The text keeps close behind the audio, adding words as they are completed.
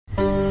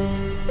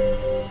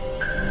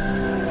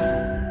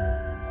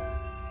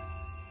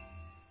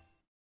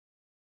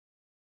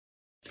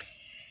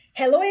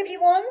Hello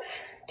everyone,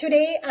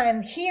 today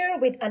I'm here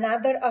with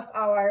another of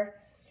our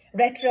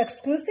retro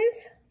exclusive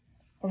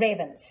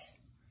ravens.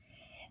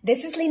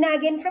 This is Lina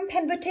again from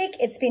Pen Boutique.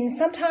 It's been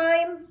some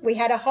time, we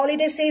had a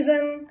holiday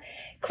season,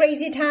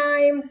 crazy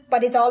time,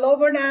 but it's all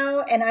over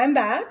now and I'm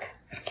back.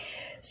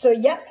 So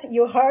yes,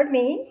 you heard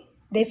me,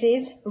 this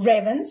is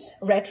Raven's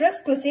retro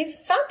exclusive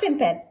fountain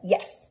pen.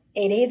 Yes,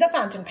 it is a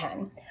fountain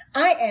pen.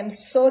 I am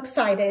so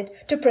excited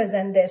to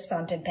present this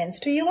fountain pens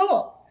to you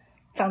all,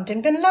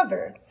 fountain pen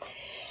lover.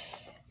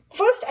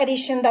 First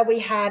edition that we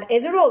had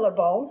is a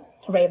rollerball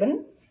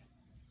Raven.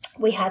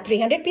 We had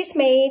 300 pieces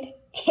made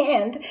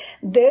and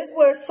those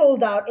were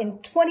sold out in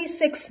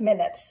 26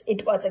 minutes.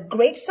 It was a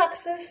great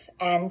success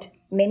and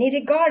many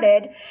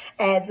regarded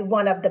as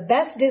one of the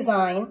best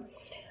design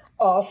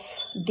of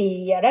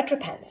the retro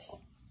pens.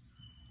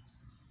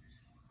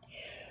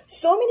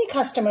 So many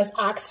customers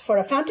asked for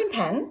a fountain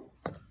pen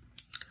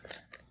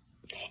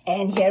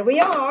and here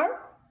we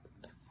are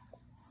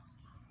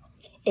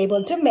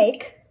able to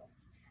make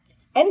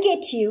and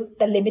get you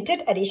the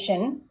limited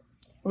edition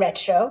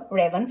retro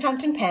Raven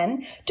fountain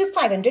pen to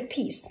 500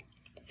 piece.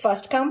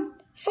 First come,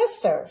 first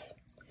serve.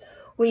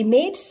 We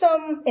made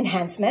some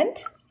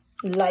enhancement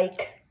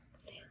like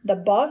the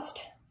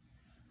bust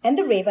and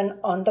the Raven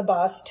on the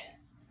bust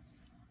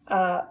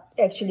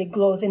actually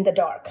glows in the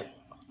dark.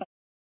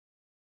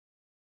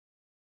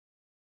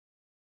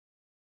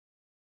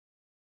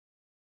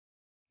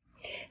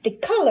 The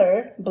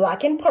color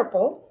black and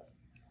purple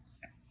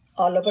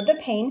all over the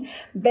pen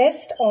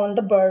based on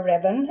the burr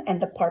Raven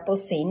and the purple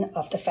scene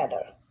of the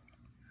feather.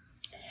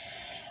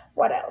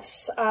 What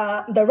else?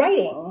 The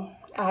writing,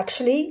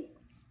 actually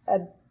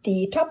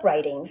the top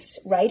writings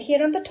right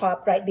here on the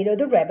top, right below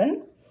the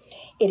Raven.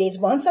 It is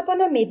Once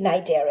Upon a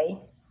Midnight Dairy.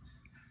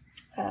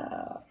 I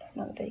don't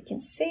know if you can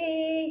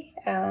see,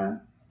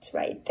 it's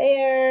right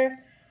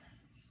there.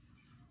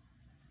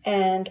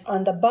 And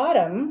on the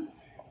bottom,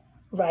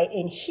 right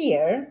in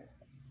here,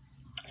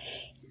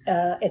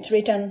 it's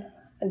written,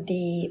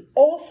 the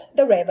oath,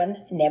 the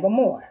Raven,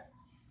 nevermore.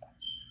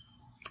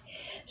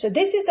 So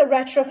this is a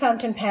retro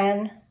fountain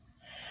pen,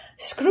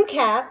 screw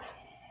cap,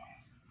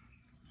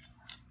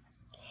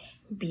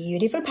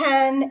 beautiful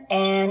pen,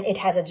 and it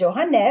has a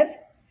Johann nib,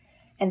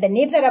 and the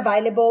nibs are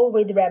available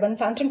with Raven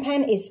fountain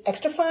pen is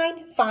extra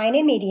fine, fine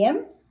and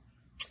medium.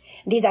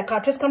 These are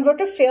cartridge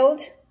converter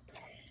filled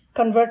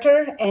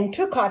converter, and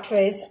 2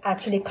 cartridges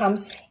actually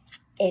comes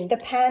in the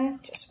pen.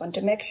 Just want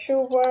to make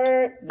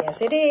sure.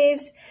 Yes, it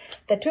is.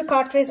 The 2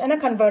 cartridges and a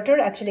converter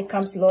actually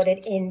comes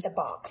loaded in the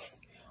box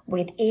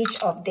with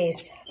each of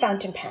this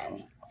fountain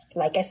pen.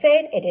 Like I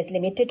said, it is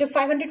limited to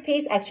 500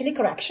 piece. Actually,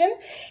 correction,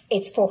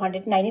 it's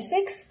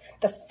 496.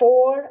 The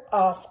 4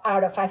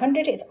 out of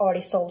 500 is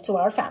already sold to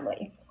our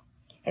family,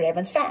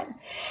 Raven's fan.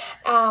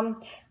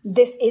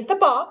 This is the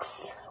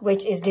box,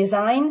 which is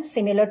designed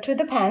similar to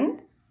the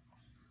pen.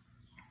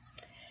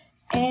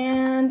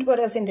 And what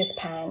else in this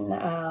pen?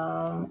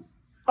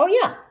 Oh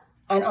yeah,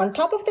 and on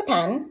top of the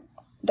pen,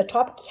 the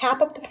top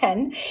cap of the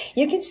pen,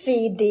 you can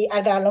see the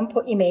Edgar Allan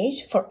Poe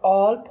image for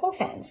all Poe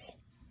fans.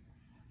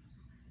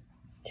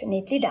 So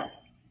neatly done.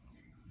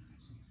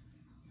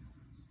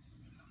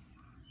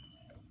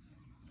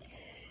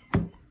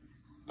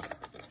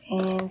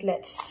 And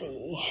let's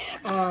see.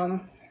 I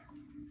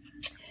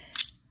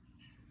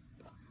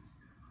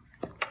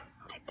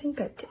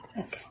think I did.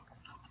 Okay.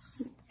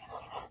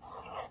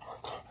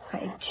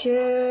 I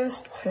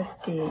just put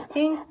the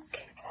ink.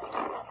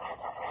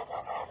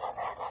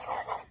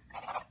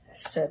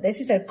 So this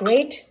is a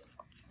great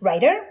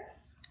writer.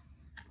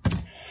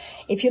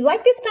 If you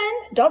like this pen,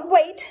 don't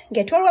wait.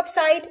 Get to our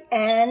website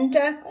and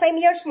claim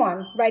yours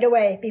one right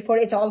away before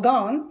it's all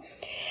gone.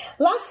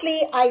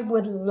 Lastly, I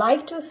would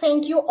like to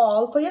thank you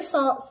all for your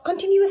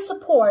continuous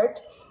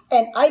support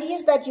and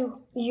ideas that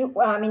you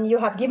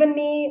have given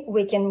me.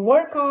 We can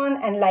work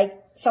on and like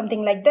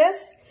something like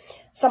this.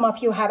 Some of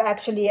you have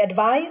actually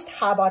advised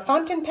how about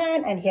fountain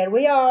pen, and here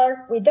we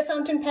are with the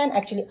fountain pen.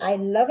 Actually, I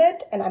love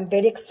it and I'm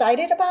very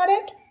excited about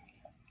it.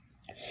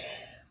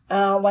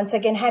 Once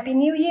again, Happy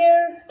New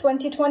Year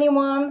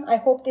 2021. I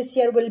hope this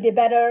year will be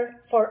better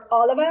for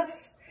all of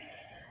us.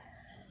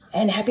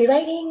 And happy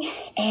writing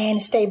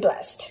and stay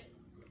blessed.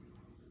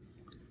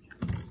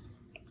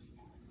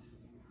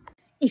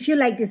 If you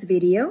like this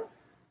video,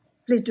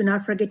 please do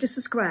not forget to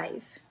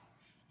subscribe.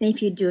 And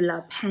if you do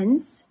love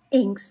pens,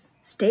 inks,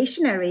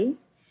 stationery,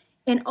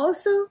 and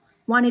also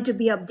wanted to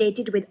be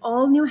updated with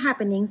all new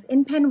happenings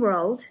in pen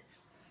world,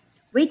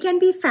 we can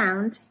be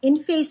found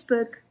in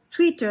Facebook,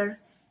 Twitter,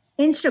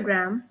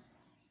 Instagram.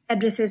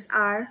 Addresses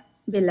are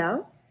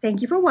below.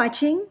 Thank you for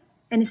watching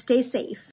and stay safe.